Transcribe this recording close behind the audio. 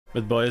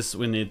But boys,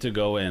 we need to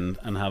go in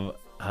and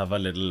have a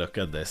little look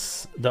at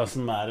this.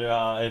 Doesn't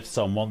matter if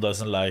someone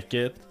doesn't like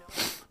it,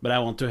 but I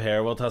want to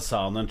hear what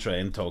Hassan and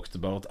Train talked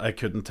about. I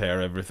couldn't hear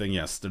everything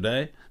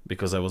yesterday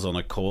because I was on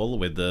a call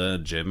with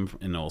the gym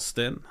in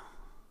Austin.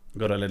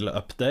 Got a little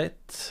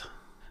update,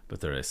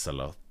 but there is a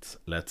lot.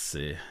 Let's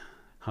see.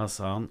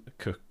 Hassan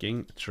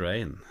cooking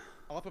Train.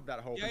 Off of that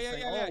hope.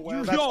 Yeah. Oh,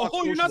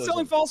 well, you're not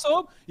selling false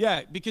hope?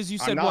 Yeah, because you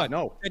said what?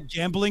 No. That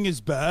gambling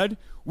is bad?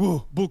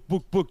 Whoa,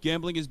 book,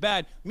 gambling is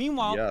bad.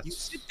 Meanwhile, you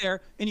sit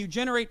there and you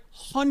generate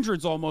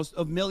hundreds almost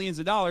of millions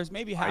of dollars,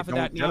 maybe half of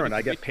that.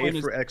 I get paid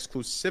for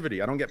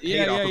exclusivity. I don't get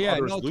paid off of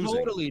others losing.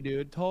 Totally,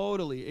 dude.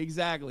 Totally.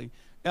 Exactly.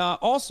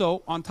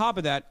 Also, on top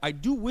of that, I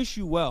do wish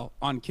you well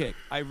on Kick.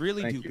 I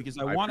really do, because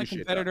I want a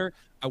competitor.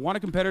 I want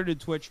a competitor to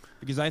Twitch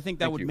because I think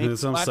that would make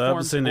some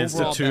platforms subs in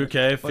Insta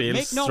 2K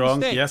feels strong.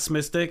 Mistake. Yes,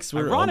 Mystics,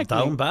 we're all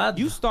down bad.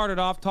 You started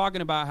off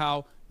talking about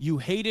how you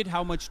hated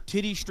how much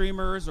titty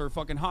streamers or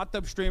fucking hot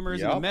tub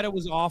streamers and the meta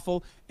was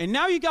awful, and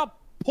now you got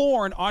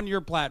porn on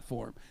your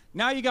platform.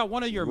 Now you got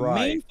one of your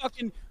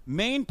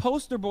main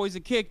poster boys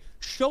at Kick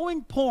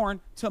showing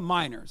porn to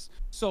minors.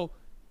 So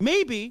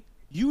maybe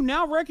you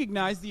now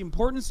recognize the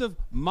importance of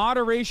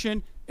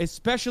moderation,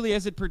 especially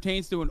as it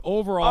pertains to an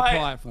overall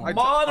platform. Wait.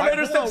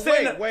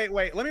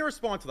 Let me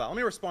respond to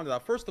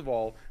that. First of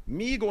all,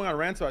 me going on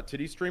rants about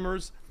titty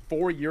streamers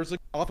 4 years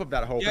ago off of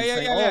that hope.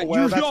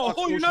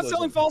 You're not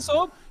selling false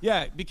hope?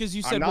 Yeah, because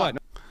you said what?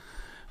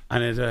 I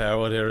need to hear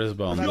what he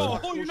responds.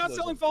 You're not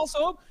selling false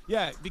hope?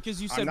 Yeah, because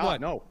you said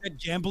what? No. That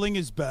gambling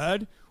is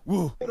bad?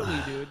 Woo. Totally,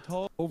 dude.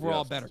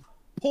 Overall better.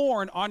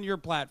 Porn on your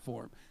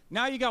platform.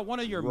 Now you got one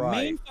of your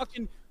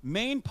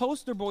main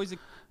poster boys.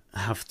 I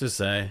have to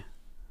say,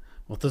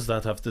 what does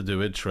that have to do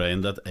with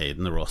Train that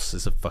Aiden Ross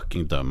is a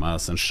fucking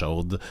dumbass and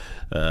showed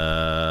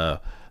the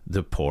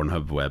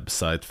Pornhub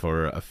website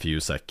for a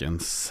few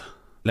seconds?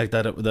 Like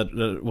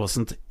that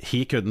wasn't,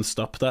 he couldn't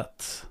stop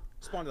that.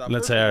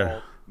 Let's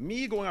hear.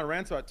 Me going on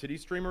rants about titty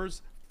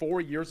streamers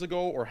 4 years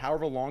ago or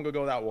however long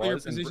ago that was. Your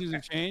positions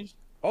have changed?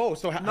 Oh,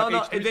 so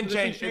no, it didn't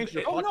change.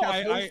 No,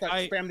 I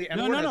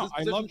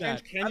love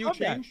that. Can you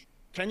change?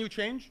 Can you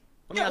change?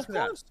 Let me ask you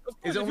that.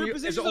 Is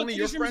it only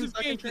your friends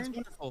that can change?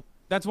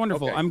 That's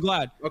wonderful. Okay. I'm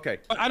glad. Okay.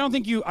 But I don't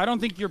think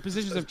your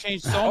positions have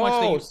changed so much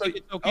that you think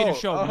it's okay to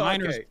show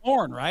minors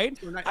porn, right?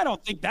 I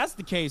don't think that's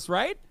the case,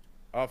 right?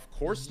 Of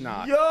course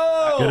not. Yo!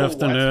 Good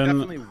afternoon. That's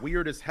definitely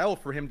weird as hell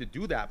for him to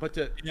do that, but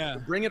to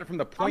bring it from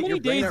the point you're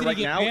bringing it right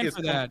now is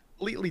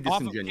completely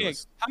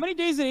disingenuous. How many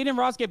days did Aiden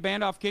Ross get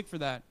banned off Kick for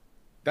that?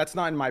 That's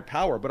not in my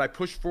power, but I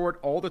push for it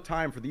all the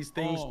time for these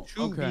things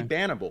to be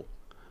bannable.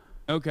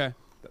 Okay.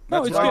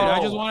 No, it's good.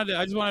 I just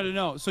wanted to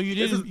know. So you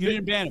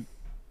didn't ban him.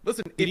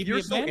 Listen, if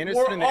you're so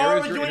innocent in the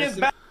areas you're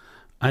innocent,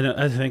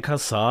 I think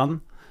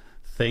Hassan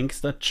thinks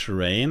that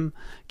Train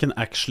can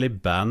actually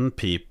ban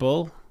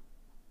people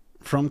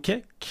from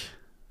Kick.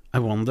 I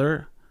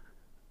wonder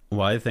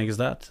why he thinks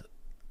that.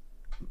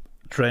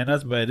 Train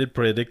has made it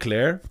pretty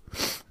clear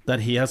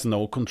that he has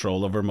no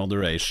control over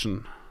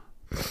moderation.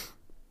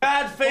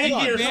 Bad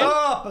figure,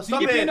 stop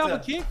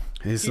it.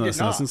 He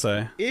doesn't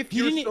say. He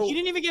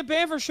didn't even get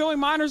banned for showing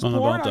minors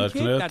porn on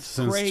Kick. That's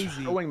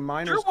crazy. Showing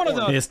minors You're one of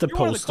the, He's the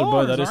poster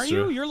boy, that is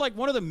true. You're like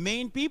one of the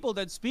main people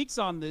that speaks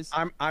on this.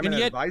 I'm an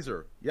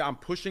advisor. Yeah, I'm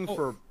pushing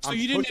for. So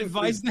you didn't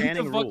advise them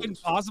to fucking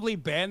possibly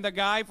ban the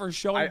guy for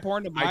showing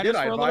porn to minors?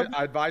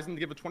 I advised him to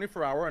give a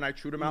 24-hour, and I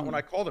chewed him out when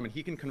I called him, and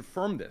he can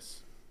confirm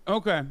this.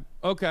 Okay.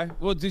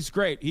 Well, this is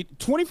great.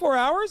 24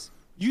 hours?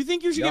 You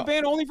think you should get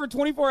banned only for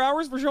 24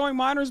 hours for showing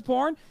minors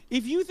porn?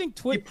 If you think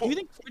Twitch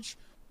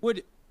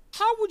would,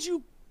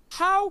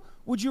 how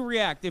would you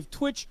react if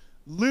Twitch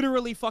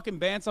literally fucking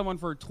banned someone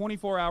for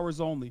 24 hours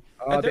only?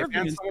 There have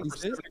been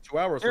instances.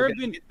 There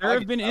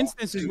have been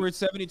instances where it's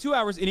 72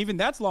 hours, and even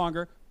that's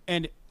longer.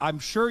 And I'm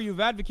sure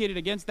you've advocated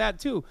against that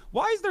too.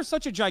 Why is there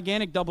such a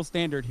gigantic double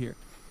standard here?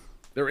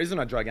 There isn't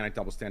a gigantic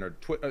double standard.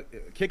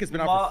 Kick has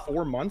been out for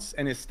 4 months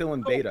and is still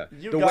in beta.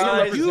 The way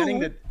you're representing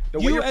the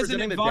you as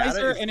an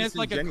advisor and as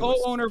like a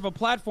co-owner of a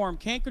platform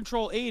can't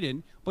control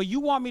Aiden, but you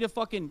want me to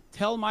fucking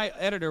tell my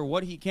editor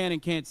what he can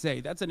and can't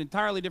say. That's an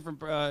entirely different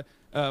point of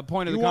the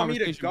conversation. You want me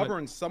to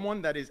govern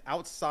someone that is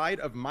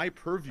outside of my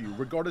purview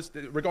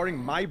regarding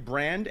my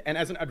brand and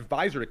as an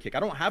advisor to Kick.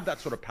 I don't have that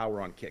sort of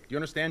power on Kick. Do you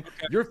understand?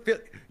 Okay.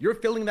 You're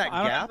filling that gap.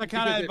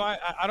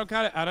 I don't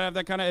have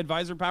that kind of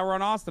advisor power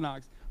on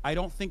Austinox. I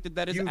don't think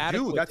that is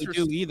adequate to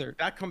do either.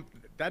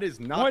 That is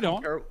not. No, I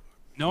don't.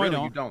 No, really, I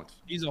don't. You don't.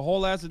 He's a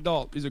whole ass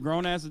adult. He's a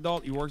grown ass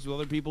adult. He works with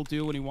other people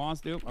too when he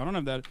wants to. I don't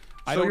have that.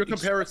 So your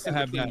comparison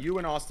between you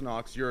and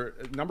Austinox, your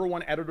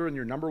 #1 editor and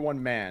your #1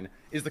 man,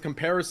 is the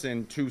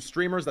comparison to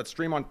streamers that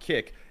stream on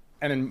Kick,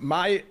 and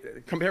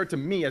compared to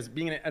me as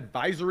being an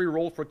advisory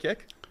role for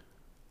Kick.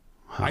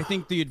 I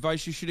think the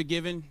advice you should have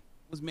given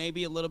was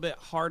maybe a little bit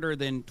harder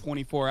than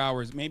 24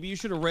 hours. Maybe you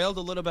should have railed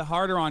a little bit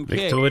harder on Kick.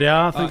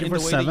 Victoria, thank you for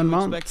 7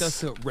 months. Expect us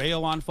to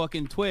rail on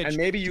fucking Twitch. And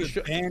maybe you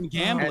should ban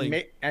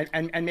gambling.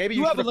 And maybe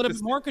you have a little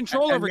bit more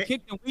control over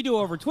Kick than we do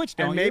over Twitch,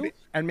 don't you?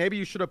 And maybe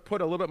you should have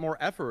put a little bit more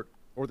effort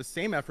or the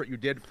same effort you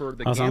did for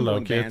the Hasan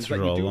gambling Loki bans that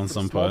you do for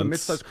the small to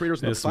mid-sized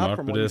creators on the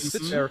platform when you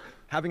sit there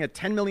having a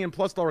 $10 million+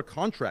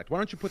 contract. Why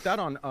don't you put that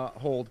on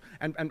hold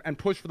and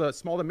push for the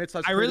small to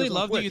mid-sized creators? I really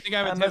love that you think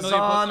I have a $10 million+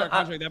 contract.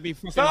 That'd be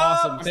fucking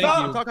Stop, awesome.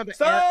 Thank you.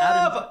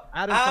 Stop!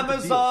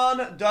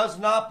 Amazon does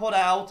not put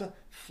out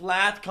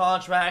flat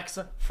contracts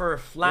for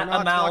flat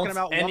amounts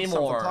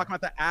anymore. I'm talking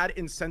about the ad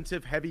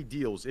incentive heavy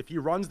deals. If he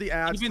runs the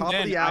ads top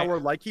of the hour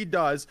like he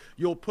does,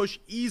 you'll push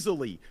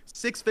easily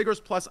 6 figures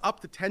plus up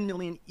to 10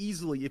 million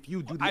easily if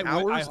you do the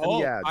hours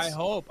and the ads. I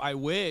hope. I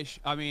wish.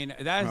 I mean,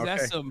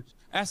 that's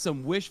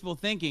some wishful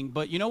thinking.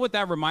 But you know what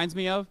that reminds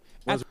me of?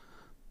 I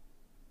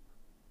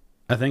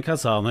think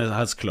Hasan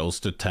has close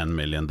to $10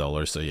 million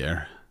a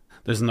year.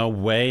 There's no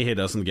way he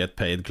doesn't get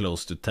paid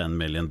close to $10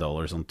 million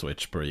on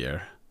Twitch per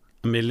year.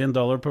 $1 million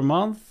per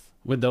month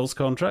with those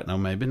contracts? No,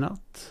 maybe not.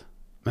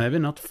 Maybe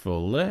not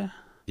fully.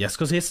 Yes,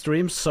 because he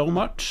streams so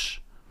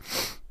much.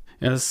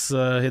 Yes,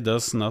 he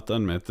does not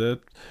admit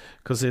it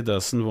because he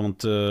doesn't want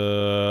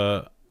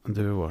to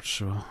do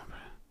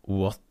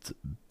what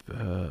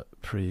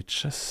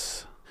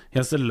preaches. He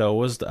has the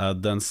lowest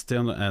ad density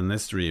on any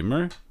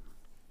streamer.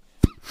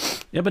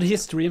 Yeah, but he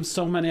streams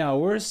so many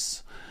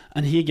hours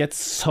and he gets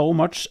so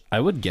much.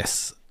 I would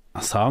guess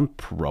Hasan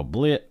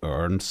probably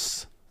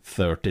earns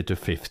 $30,000 to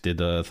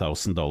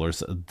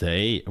 $50,000 a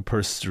day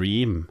per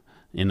stream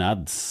in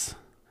ads.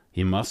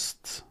 He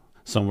must.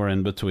 Somewhere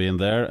in between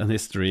there. And he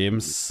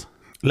streams,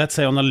 let's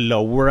say on a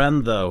lower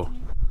end though,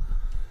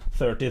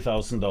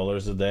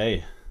 $30,000 a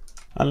day.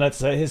 And let's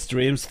say he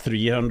streams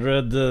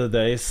 300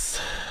 days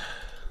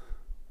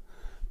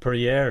per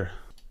year.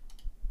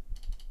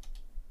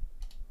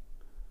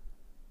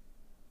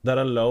 That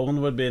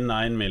alone would be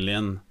 $9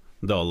 million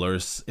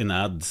in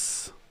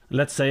ads.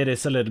 Let's say it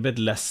is a little bit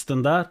less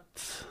than that.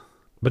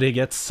 But he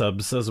gets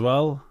subs as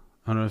well.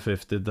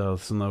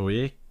 150,000 a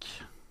week.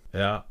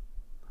 Yeah.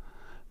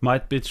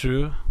 Might be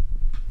true.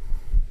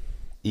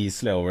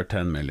 Easily over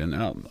 10 million.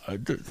 Yeah.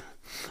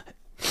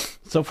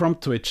 So from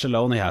Twitch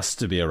alone, he has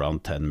to be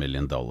around $10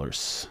 million.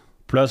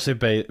 Plus he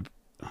pay.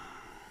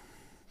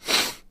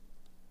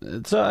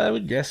 So I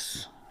would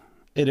guess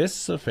it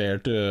is fair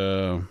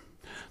to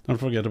don't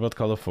forget about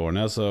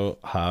California. So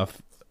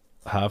half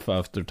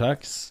after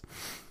tax.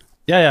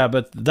 Yeah,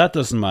 but that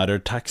doesn't matter.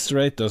 Tax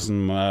rate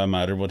doesn't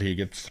matter what he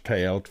gets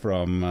payout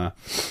from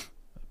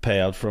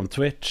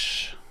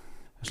Twitch.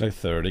 It's like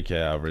 30k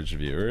average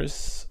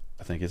viewers.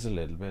 I think it's a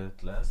little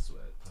bit less.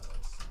 Wait,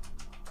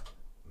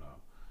 no,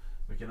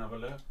 we can have a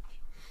look.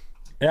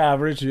 Yeah,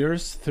 average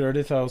viewers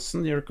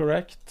 30,000. You're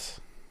correct.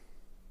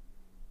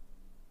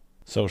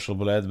 Social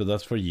Blade, but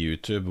that's for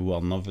YouTube.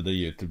 One of the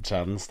YouTube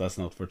channels. That's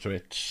not for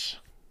Twitch.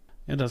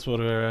 Yeah, that's what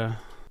we're.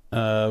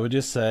 Would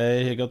you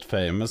say he got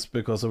famous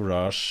because of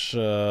Raj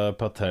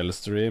Patel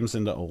streams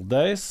in the old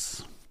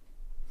days?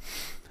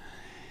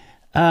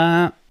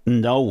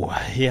 No,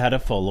 he had a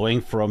following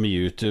from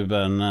YouTube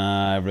and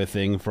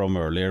everything from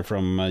earlier,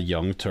 from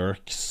Young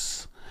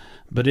Turks.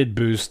 But it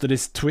boosted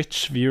his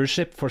Twitch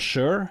viewership for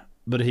sure.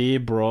 But he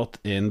brought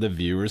in the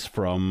viewers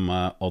from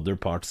other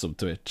parts of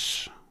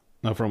Twitch.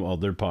 No, from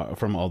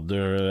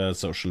other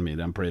social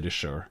media, I'm pretty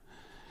sure.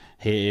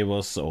 He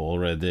was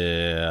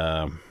already...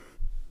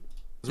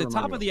 At the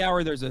top of the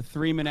hour, there's a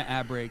 3-minute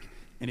ad break.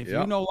 And if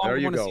you no longer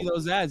want to see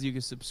those ads, you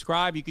can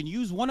subscribe. You can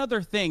use one other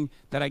thing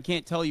that I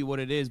can't tell you what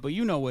it is, but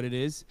you know what it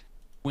is.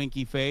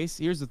 Winky face.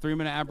 Here's the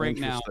 3-minute ad break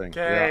now.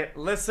 Okay,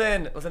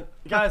 listen,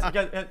 guys,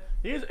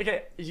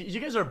 you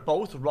guys are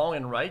both wrong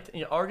and right, and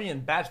you're already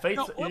in bad faith.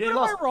 No, what am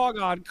I wrong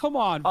on? Come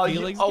on,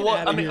 Felix.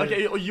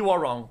 Okay, you are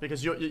wrong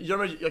because you're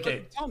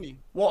okay. Tell me.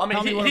 Well, I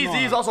mean,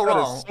 he's also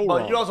wrong,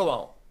 but you're also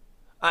wrong.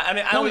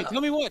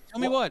 Tell me what. Tell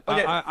me what.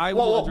 Okay. I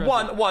will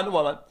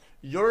one.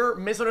 Your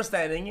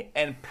misunderstanding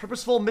and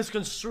purposeful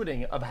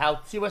misconstruing of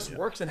how TOS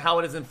works and how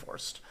it is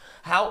enforced.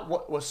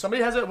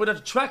 Somebody has with a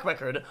track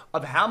record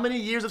of how many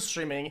years of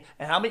streaming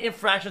and how many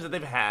infractions that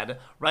they've had,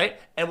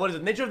 right? And what is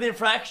the nature of the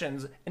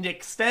infractions and the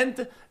extent,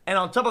 and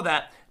on top of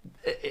that,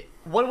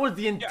 what was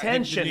the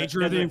intention? The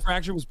nature of the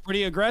infraction was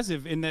pretty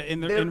aggressive in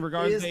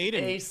regards to Aiden.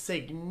 There is a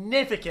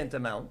significant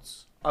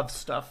amount of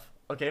stuff.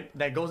 Okay,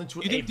 that goes into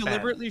you think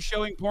deliberately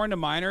showing porn to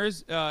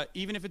minors,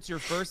 even if it's your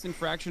first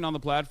infraction on the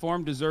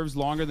platform, deserves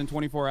longer than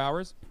 24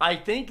 hours? I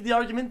think the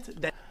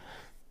argument that...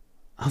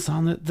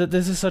 Hasan,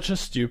 this is such a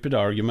stupid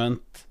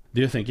argument.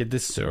 Do you think it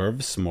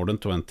deserves more than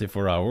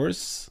 24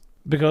 hours?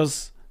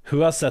 Because who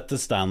has set the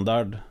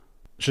standard?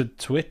 Should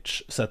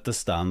Twitch set the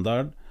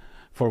standard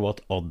for what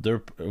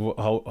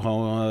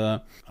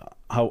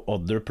how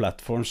other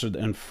platforms should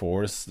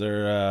enforce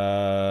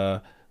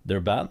their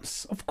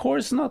bans? Of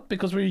course not,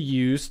 because we're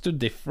used to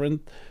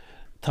different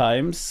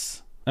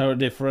times or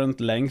different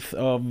length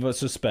of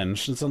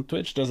suspensions on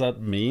Twitch. Does that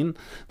mean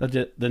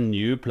that the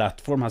new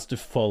platform has to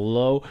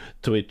follow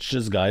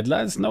Twitch's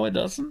guidelines? No, it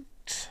doesn't.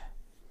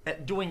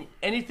 Doing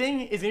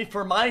anything is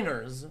for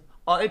minors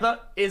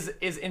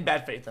is in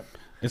bad faith.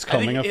 It's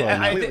coming up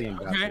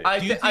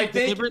on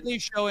deliberately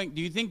showing.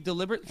 Do you think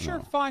deliberate?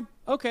 Sure, fine,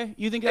 okay.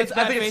 You think that's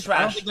bad faith? It's trash.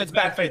 I don't think that's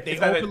bad faith. They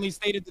openly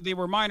stated that they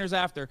were minors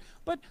after,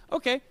 but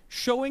okay,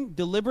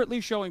 deliberately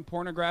showing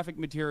pornographic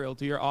material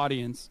to your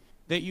audience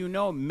that you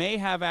know may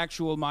have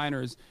actual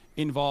minors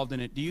involved in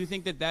it. Do you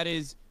think that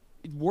is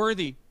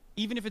worthy,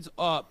 even if it's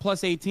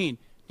plus 18?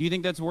 Do you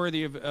think that's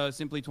worthy of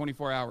simply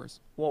 24 hours?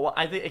 Well,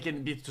 I think it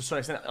can be to a certain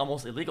extent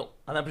almost illegal.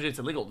 I'm not sure it's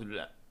illegal to do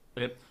that.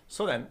 Okay,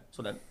 so then.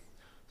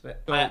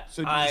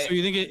 So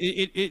you think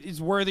it is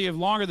worthy of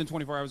longer than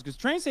 24 hours? Because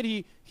Train said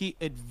he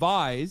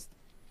advised,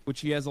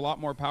 which he has a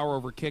lot more power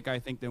over Kick, I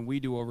think, than we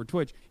do over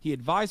Twitch. He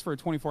advised for a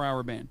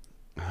 24-hour ban.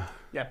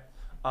 Yeah.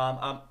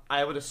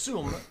 I would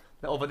assume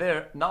that over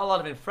there, not a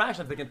lot of infractions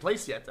have taken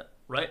place yet,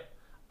 right?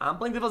 I'm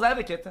playing devil's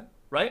advocate,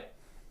 right?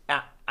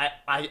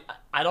 I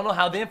don't know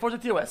how they enforce the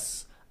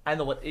TOS. I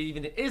know what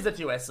even is the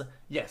TOS.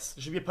 Yes,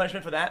 there should be a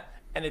punishment for that,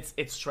 and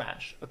it's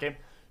trash, okay?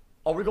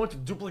 Are we going to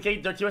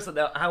duplicate their TOS,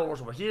 how it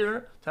works over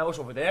here, how it works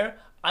over there?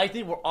 I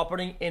think we're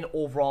operating in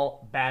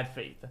overall bad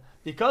faith.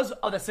 Because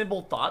of the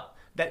simple thought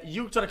that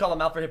you try to call them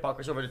out for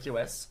hypocrisy over the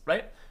TOS,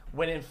 right?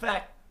 When in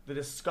fact, the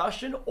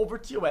discussion over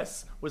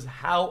TOS was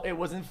how it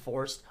was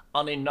enforced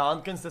on a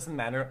non-consistent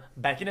manner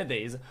back in the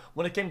days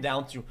when it came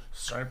down to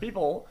certain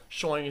people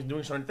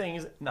doing certain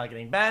things, not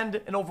getting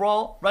banned, and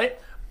overall, right?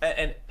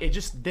 And it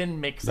just didn't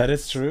make sense. That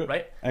is true.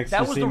 Right? XQC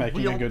That was the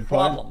making real a good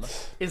problem.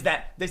 point. Is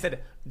that they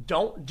said,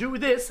 don't do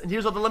this, and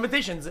here's all the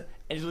limitations, and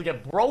it would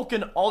get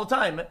broken all the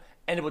time,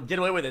 and it would get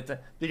away with it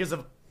because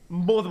of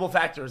multiple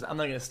factors. I'm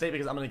not going to state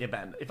because I'm going to get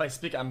banned. If I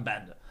speak, I'm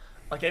banned.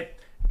 Okay?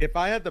 If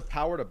I had the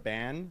power to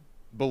ban,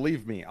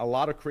 believe me, a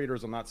lot of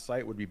creators on that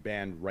site would be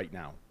banned right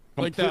now.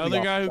 Like the Completely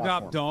other guy off who the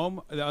copped platform.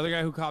 Dome, the other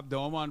guy who copped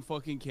Dome on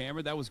fucking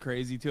camera, that was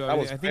crazy too. That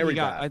was I think very he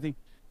got, bad.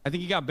 I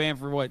think he got banned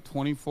for what,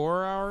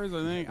 24 hours?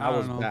 I think. That I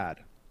was don't know. bad.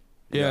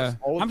 Yeah, Yes.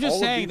 I'm just all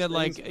of saying these that,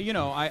 like, things- you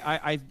know,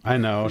 I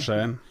know,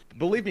 Shane.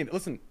 Believe me,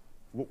 listen.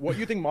 What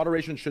you think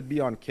moderation should be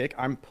on Kick,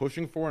 I'm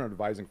pushing for and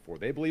advising for.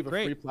 They believe a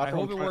free great. I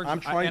platform. hope it works, I'm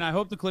trying. and I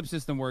hope the clip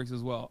system works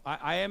as well.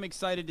 I am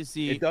excited to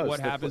see It does. what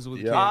The happens clip-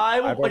 with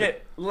yeah. Kick. Okay,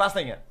 last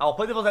thing. I'll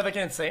play devil's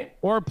advocate and say,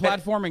 Or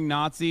platforming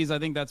Nazis. I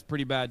think that's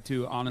pretty bad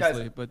too,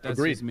 honestly. Guys, but that's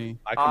agreed. just me.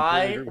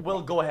 completely agree with will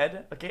that. go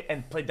ahead, okay,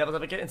 and play devil's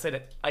advocate and say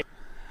that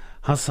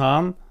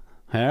Hassan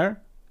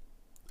here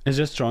is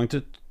just trying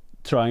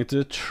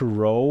to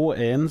throw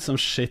in some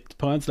shit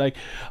points like,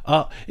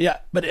 yeah,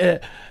 but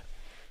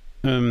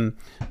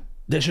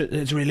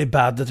it's really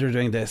bad that they're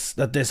doing this,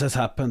 that this has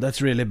happened,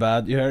 that's really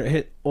bad.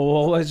 You're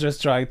always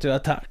just trying to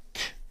attack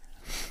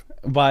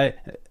by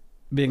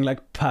being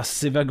like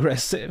passive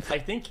aggressive. I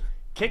think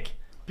Kick,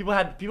 people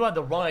had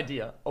the wrong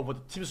idea of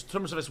what the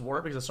terms of this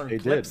were because of certain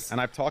They clips. did,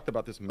 and I've talked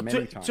about this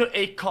many times. To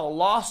a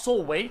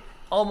colossal way,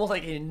 almost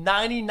like a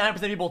 99%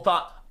 of people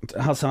thought.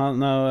 Hassan,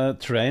 no,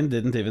 Train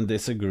didn't even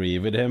disagree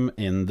with him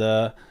in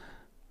the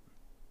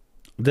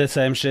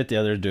same shit.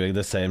 Yeah, they're doing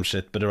the same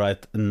shit, but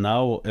right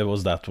now it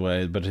was that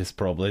way, but he's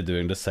probably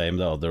doing the same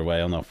the other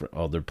way on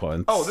other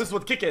points. Oh, this is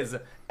what Kick is,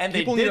 and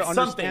People they need did to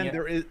something.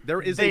 understand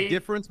there is a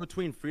difference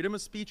between freedom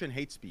of speech and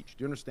hate speech.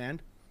 Do you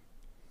understand?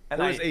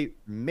 And There is a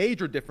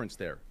major difference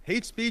there.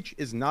 Hate speech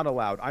is not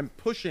allowed. I'm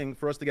pushing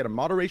for us to get a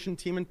moderation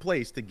team in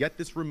place to get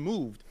this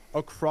removed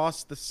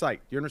across the site.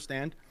 Do you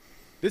understand?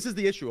 This is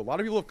the issue. A lot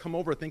of people have come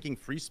over thinking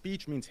free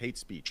speech means hate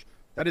speech.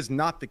 That is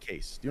not the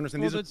case. Do you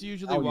understand? Well, These are that's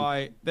usually values.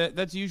 why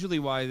that's usually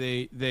why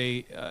they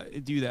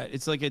do that.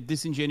 It's like a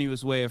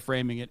disingenuous way of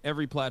framing it.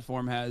 Every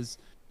platform has,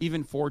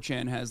 even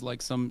 4chan has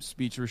like some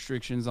speech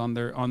restrictions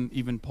on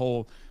even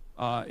poll.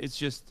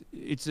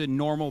 It's a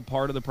normal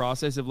part of the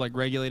process of like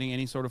regulating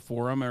any sort of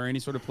forum or any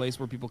sort of place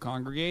where people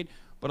congregate.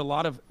 But a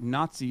lot of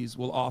Nazis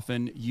will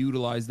often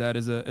utilize that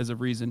as a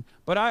reason.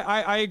 But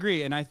I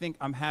agree, and I think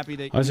I'm happy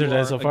that How's you your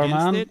day are so far,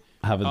 against man? it.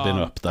 Haven't been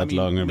up that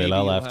long, maybe Bill,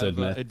 I'll you'll have to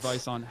admit.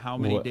 advice on how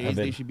many Well, days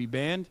they should be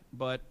banned,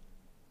 but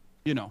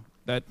you know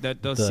that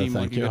does seem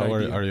Thank like a you.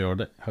 good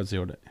idea. How's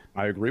your day?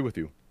 I agree with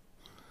you.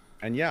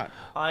 And yeah,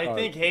 I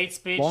think hate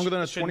speech longer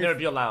than a should 20 never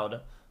be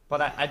allowed.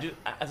 But I do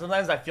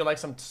sometimes I feel like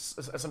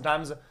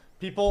sometimes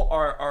people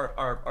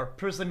are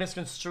personally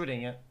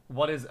misconstruing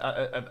what is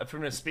a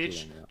freedom of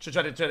speech to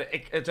try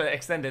to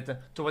extend it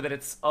to whether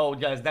it's, oh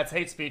guys, that's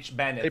hate speech,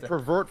 ban it. they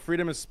pervert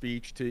freedom of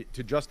speech to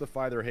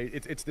justify their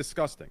hate. It's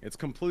disgusting. It's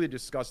completely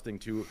disgusting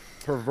to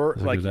pervert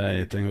Look like at that,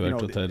 eating you know,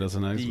 potatoes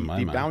and eggs, my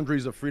the man.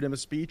 boundaries of freedom of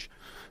speech.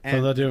 So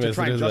And that you to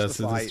try and visited this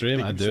justify stream,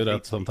 the I use do of that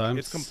hate speech. sometimes.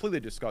 It's completely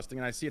disgusting,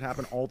 and I see it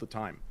happen all the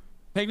time.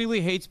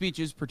 Technically, hate speech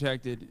is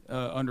protected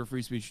under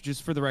free speech,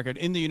 just for the record.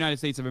 In the United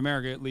States of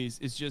America, at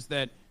least, it's just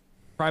that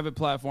private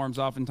platforms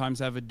oftentimes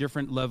have a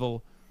different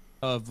level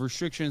of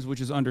restrictions, which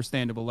is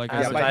understandable. Like I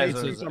Yeah, said, by hate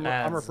Advertisers, speech, I'm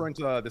ads. referring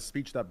to the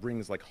speech that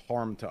brings like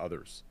harm to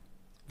others.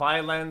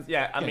 Violence,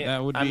 yeah. I mean,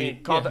 that would be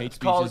hate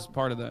speech is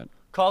part of that.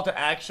 Call to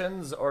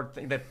actions or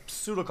the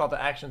pseudo call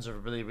to actions are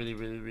really, really,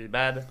 really, really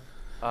bad.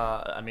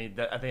 I mean,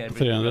 I think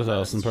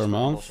 300,000 per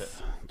month,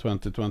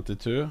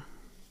 2022.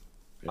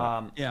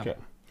 Yeah. Okay.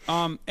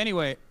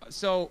 Anyway,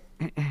 so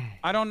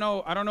I don't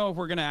know if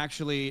we're gonna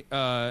actually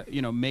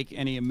make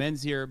any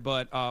amends here,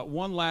 but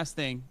one last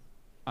thing,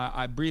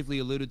 I briefly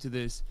alluded to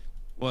this,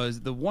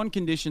 was the one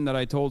condition that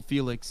I told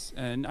Felix,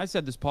 and I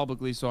said this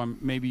publicly, so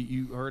maybe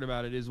you heard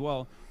about it as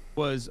well,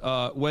 was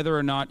whether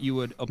or not you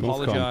would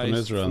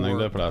apologize for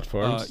the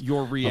platforms,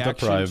 your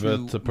reaction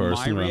private to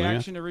person my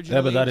reaction originally.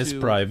 Yeah, but that is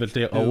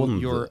privately owned.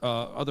 Your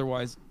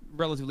otherwise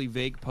relatively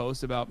vague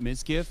post about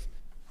Misgif,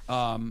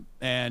 when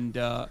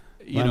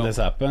this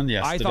happened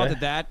yesterday, I thought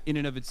that in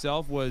and of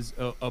itself was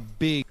a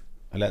big.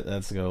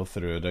 Let's go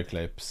through the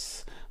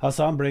clips.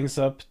 Hassan brings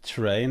up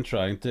Train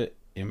trying to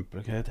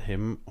implicate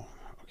him.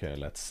 Okay,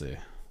 let's see.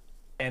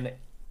 And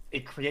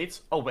it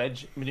creates a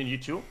wedge between you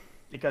two,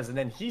 because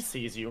then he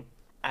sees you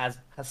as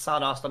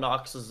Hassan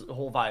Ostanox's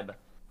whole vibe,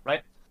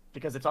 right?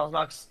 Because if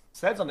Ostanox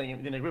said something you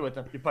didn't agree with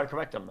him, you probably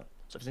correct him.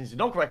 So since you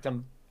don't correct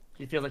him,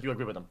 he feels like you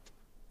agree with him.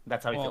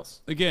 That's how he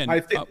feels. Again,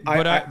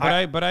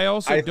 but I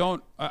also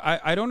don't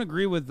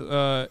agree with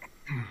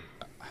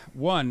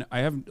one. I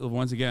have,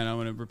 once again, I'm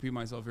going to repeat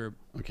myself here.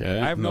 Okay.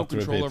 I have no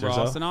control over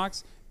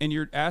Ostanox, and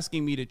you're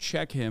asking me to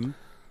check him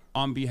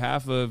on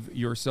behalf of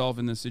yourself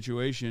in this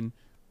situation.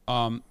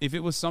 If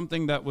it was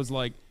something that was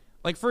like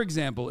for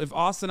example, if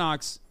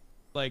Ostanox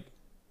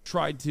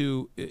tried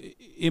to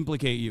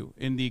implicate you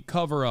in the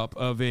cover-up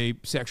of a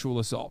sexual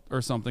assault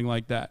or something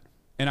like that,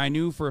 and I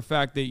knew for a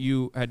fact that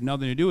you had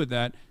nothing to do with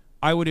that,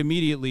 I would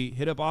immediately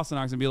hit up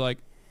Ostanox and be like,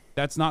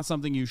 that's not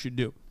something you should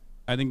do.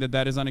 I think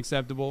that is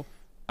unacceptable.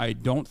 I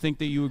don't think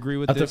that you agree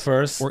with this. At the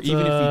first, or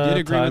even if you did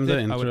agree with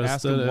it, I would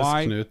ask him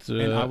why, Knut,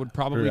 and I would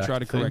probably try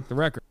to correct the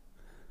record.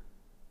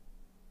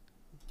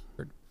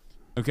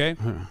 Okay?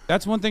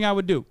 That's one thing I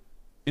would do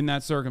in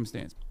that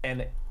circumstance.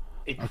 And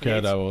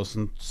okay, that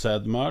wasn't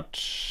said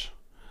much.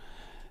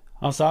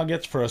 Hassan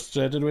gets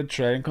frustrated with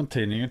Train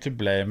continuing to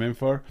blame him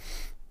for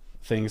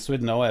things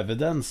with no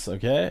evidence.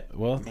 Okay,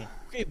 well.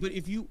 Okay, but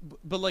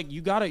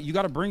you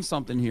gotta bring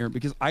something here,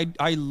 because I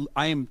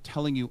am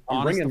telling you,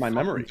 I'm bringing my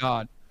memory.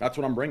 God, that's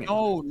what I'm bringing.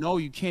 No,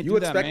 you can't. You do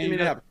that, man. expected me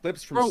to have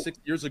clips from 6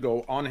 years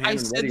ago on hand. I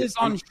said this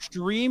on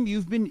stream.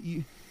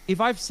 If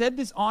I've said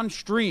this on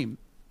stream,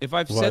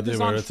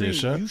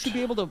 you should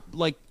be able to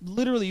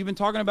literally. You've been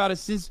talking about it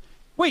since.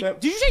 Wait,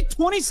 did you say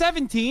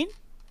 2017?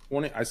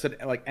 I said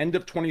end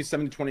of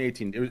 2017,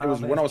 2018. It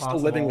was when I was still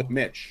living with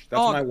Mitch. That's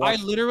when I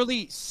watched. I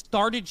literally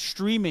started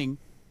streaming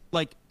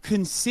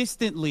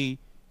consistently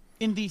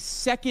in the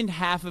second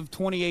half of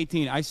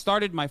 2018. I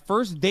started my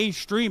first day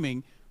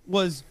streaming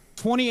was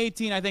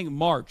 2018, I think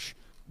March.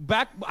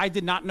 I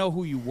did not know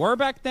who you were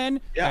back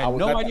then. Yeah, I had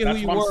no idea who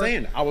you were. That's what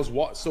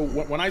I'm saying. So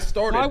when I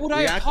started, why would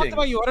I have talked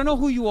about you? I don't know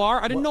who you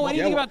are. I didn't know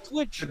anything about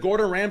Twitch. The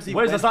Gordon Ramsay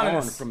went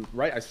on from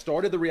I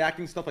started the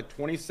reacting stuff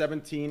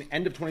 2017,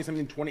 end of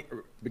 2017,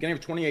 beginning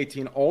of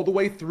 2018, all the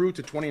way through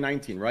to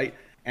 2019, right?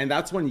 And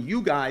that's when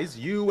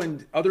you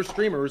and other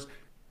streamers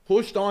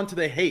pushed on to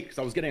the hate, because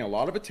I was getting a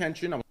lot of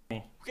attention.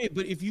 Okay,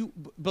 but you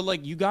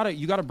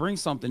gotta bring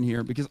something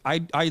here, because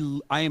I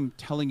am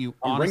telling you,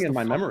 I'm bringing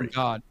my memory.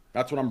 God,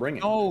 that's what I'm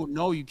bringing.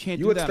 No, you can't.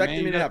 You do that, expected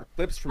man. me to have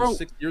clips from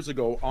 6 years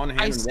ago on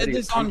hand. I said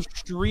this on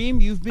stream.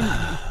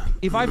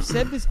 If I've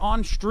said this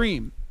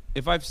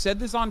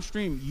on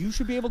stream, you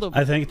should be able to.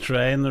 I think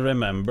Train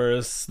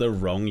remembers the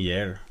wrong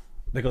year,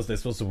 because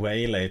this was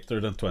way later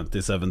than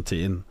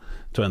 2017,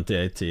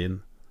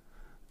 2018.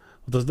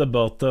 What does the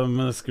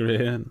bottom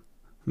screen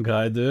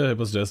guy do? He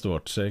was just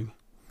watching.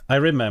 I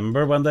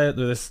remember when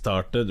they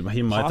started.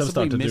 He might have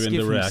started doing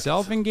the react.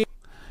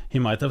 He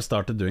might have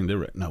started doing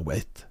the no,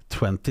 wait,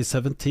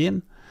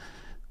 2017.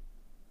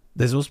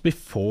 This was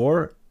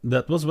before.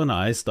 That was when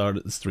I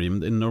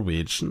streamed in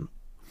Norwegian.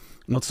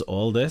 What's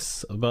all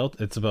this about?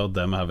 It's about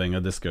them having a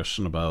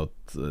discussion about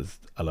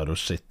a lot of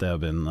shit they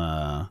have been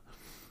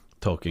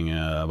talking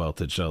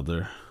about each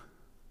other.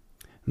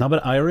 No,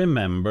 but I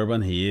remember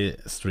when he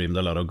streamed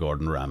a lot of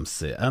Gordon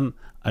Ramsay, and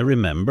I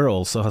remember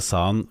also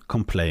Hassan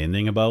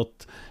complaining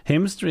about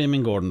him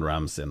streaming Gordon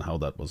Ramsay and how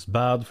that was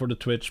bad for the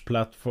Twitch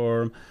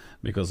platform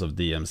because of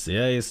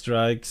DMCA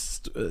strikes.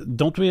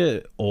 Don't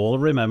we all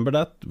remember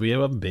that? We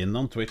have been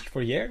on Twitch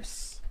for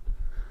years.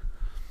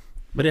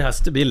 But it has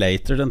to be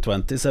later than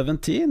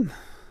 2017.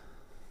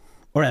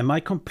 Or am I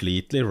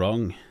completely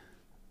wrong?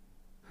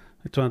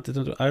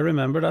 2020, I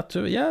remember that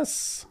too,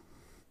 yes.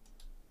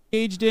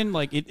 Engaged in,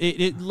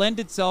 it lent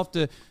itself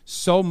to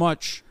so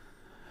much.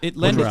 It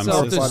lent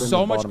itself to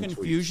so much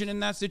confusion in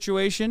that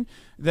situation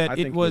that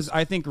it was,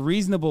 I think,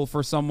 reasonable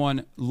for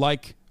someone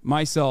like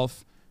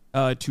myself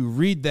to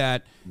read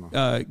that,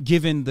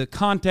 given the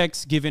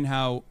context, given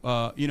how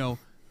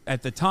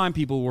at the time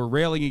people were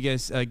railing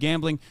against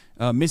gambling,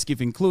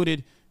 Misgif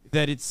included,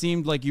 that it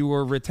seemed like you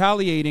were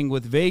retaliating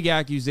with vague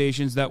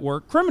accusations that were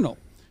criminal.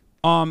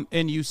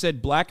 And you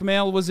said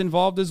blackmail was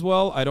involved as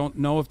well. I don't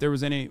know if there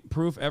was any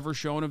proof ever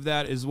shown of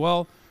that as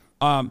well.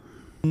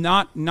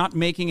 Not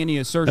making any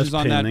assertions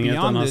on that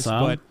beyond this,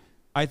 but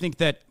I think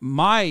that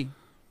my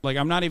Like,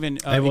 I'm not even.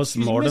 It was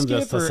more than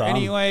just Hassan.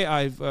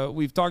 Anyway,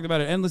 we've talked about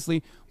it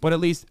endlessly, but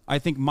at least I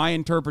think my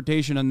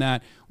interpretation on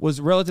that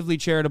was relatively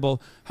charitable.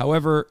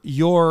 However,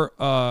 your,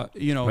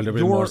 you know, will there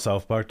be more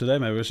South Park today?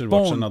 Maybe we should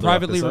watch another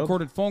privately episode.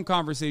 recorded phone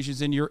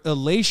conversations and your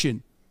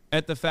elation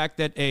at the fact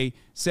that a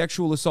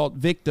sexual assault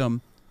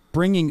victim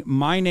bringing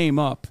my name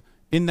up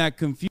in that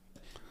confusion.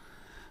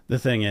 The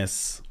thing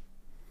is,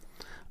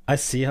 I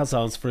see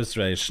Hassan's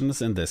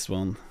frustrations in this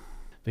one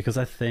because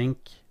I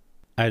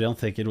don't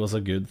think it was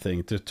a good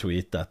thing to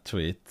tweet that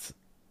tweet.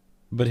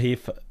 But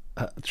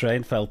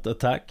Train felt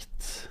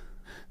attacked.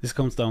 This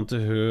comes down to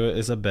who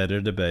is a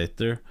better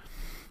debater.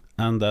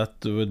 And that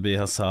would be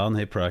Hassan.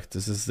 He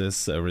practices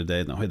this every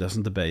day. No, he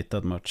doesn't debate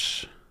that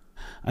much.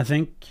 I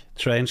think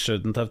Train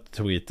shouldn't have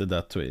tweeted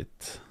that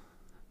tweet.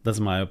 That's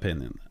my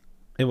opinion.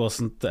 It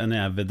wasn't any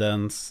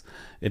evidence.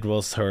 It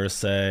was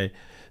hearsay.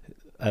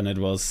 And it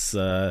was,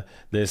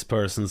 this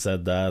person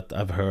said that.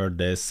 I've heard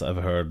this.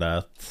 I've heard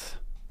that.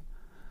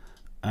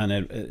 And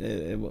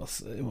it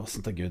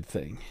wasn't a good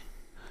thing.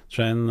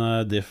 Train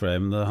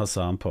deframed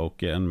Hassan,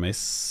 Pokey, and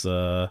Miss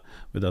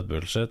with that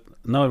bullshit.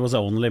 No, it was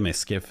only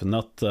Miskiff,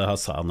 not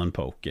Hassan and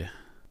Pokey.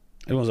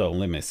 It was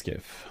only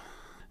Miskiff.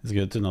 It's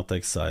good to not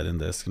take side in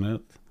this,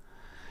 Knut.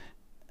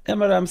 Yeah,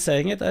 but I'm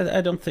saying it. I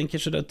don't think he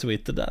should have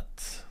tweeted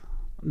that.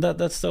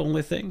 That's the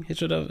only thing he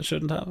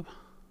shouldn't have.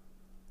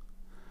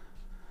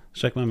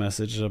 Check my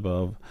message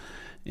above.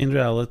 In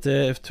reality,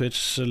 if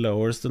Twitch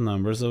lowers the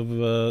numbers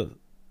of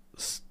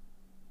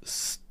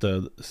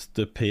stupid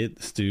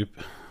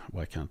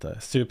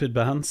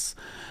bans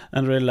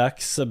and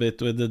relax a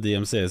bit with the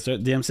DMCA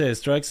strikes. DMCA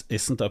strikes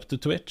isn't up to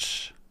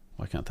Twitch.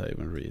 Why can't I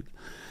even read?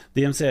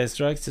 DMCA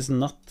strikes is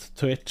not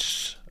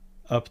Twitch,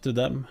 up to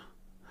them.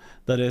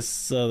 That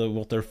is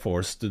what they're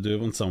forced to do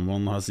when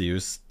someone has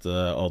used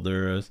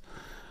other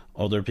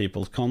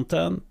people's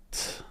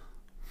content.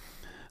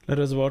 Let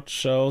us watch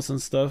shows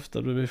and stuff.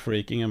 That would be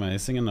freaking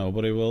amazing and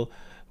nobody will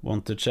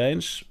want to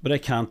change, but I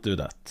can't do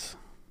that.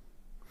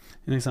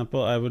 In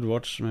example, I would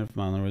watch Myth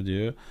Manor with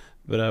you,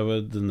 but I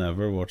would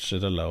never watch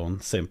it alone.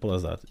 Simple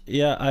as that.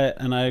 Yeah,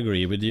 I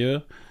agree with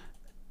you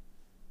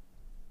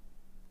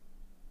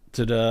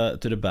to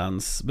the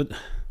bans, but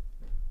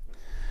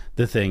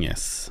the thing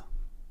is,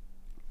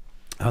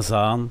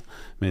 Hassan,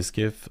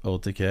 Miskiff,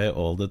 OTK,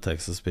 all the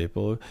Texas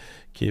people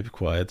keep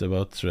quiet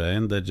about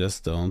Train. They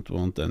just don't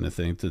want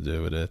anything to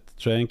do with it.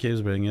 Train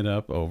keeps bringing it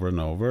up over and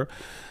over.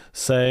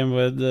 Same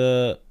with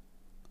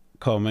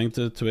coming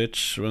to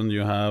Twitch when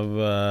you have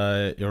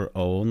your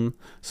own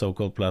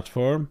so-called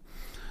platform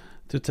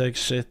to talk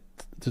shit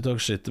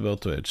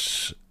about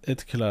Twitch.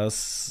 It's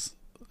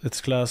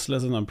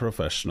classless and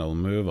unprofessional.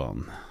 Move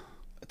on.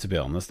 To be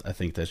honest, I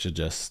think they should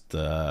just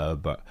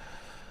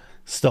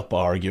stop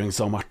arguing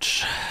so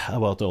much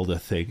about all the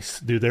things.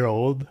 Do their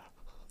own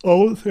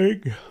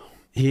thing.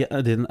 He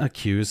didn't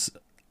accuse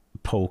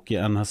Pokey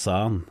and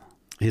Hassan.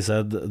 He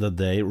said that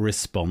they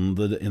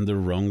responded in the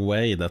wrong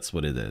way. That's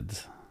what he did.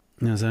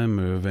 Yes, I'm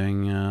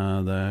moving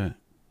the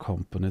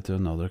company to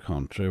another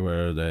country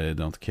where they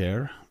don't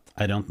care.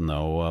 I don't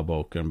know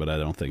Boken, but I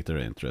don't think they're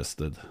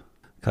interested.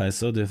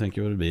 Kaiso, do you think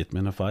you will beat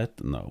me in a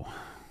fight? No.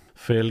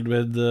 Filled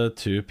with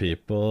 2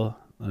 people.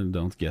 I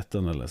don't get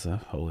an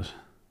LSF. Holy.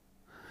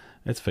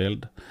 It's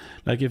filled.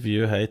 Like if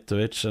you hate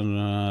Twitch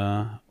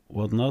and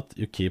whatnot,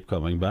 you keep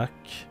coming back.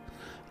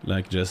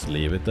 Like just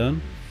leave it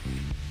then.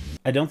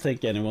 I don't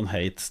think anyone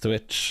hates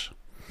Twitch.